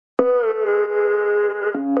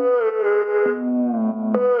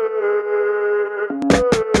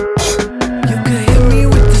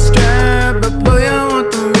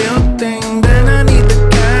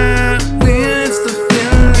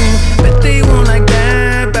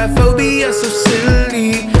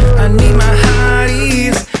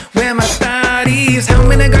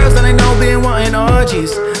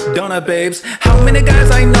babes. How many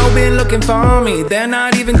guys I know been looking for me? They're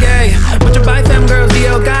not even gay. Bunch of bi femme girls,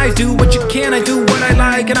 DL guys. Do what you can, I do what I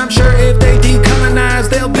like. And I'm sure if they decolonize,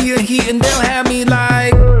 they'll be a heat and they'll have me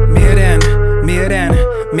like Miren,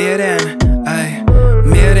 ay.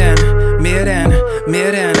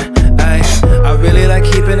 Miren, ay. I really like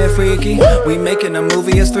keeping it freaky. We making a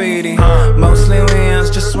movie, it's 3D. Mostly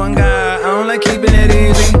winyans, just one guy. I don't like keeping it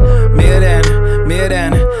easy. Miren,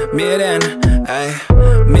 ay.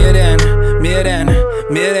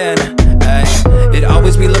 Miren, ay. It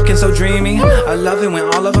always be looking so dreamy. I love it when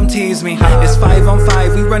all of them tease me. It's 5 on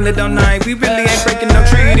 5, we run it all night. We really ain't breaking no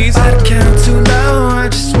treaties. I count too low, I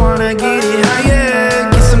just wanna get it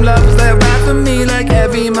higher. Get some lovers that ride for me like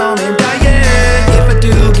every moment diet. If I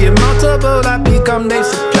do get multiple, I become their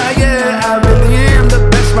supplier. I really am the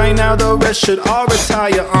best right now, the rest should all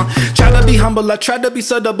retire. Try to be humble, I try to be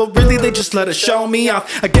subtle, but really they just let us show me off.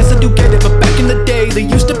 I guess I do get it, but back in the day they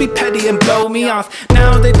used to be petty and blow me off.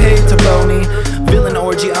 Now they paid to blow me. Villain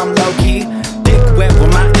orgy, I'm low-key. Dick wet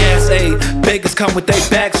with my ass ate. Beggars come with their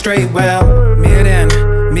back straight. Well, Miren,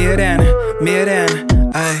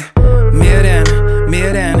 ay.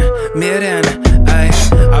 Miren, ay.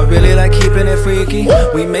 I really like keeping it freaky.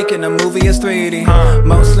 We making a movie, it's 3D.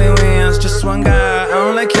 Mostly wins, just one guy. I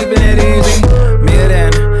don't like keeping it easy.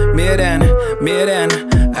 Miren,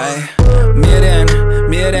 ay.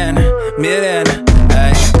 Miren,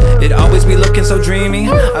 ay. It always be looking so dreamy.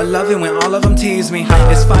 I love it when all of them tease me.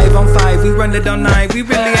 It's 5 on 5, we run it all night. We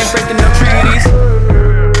really ain't breaking no treaties.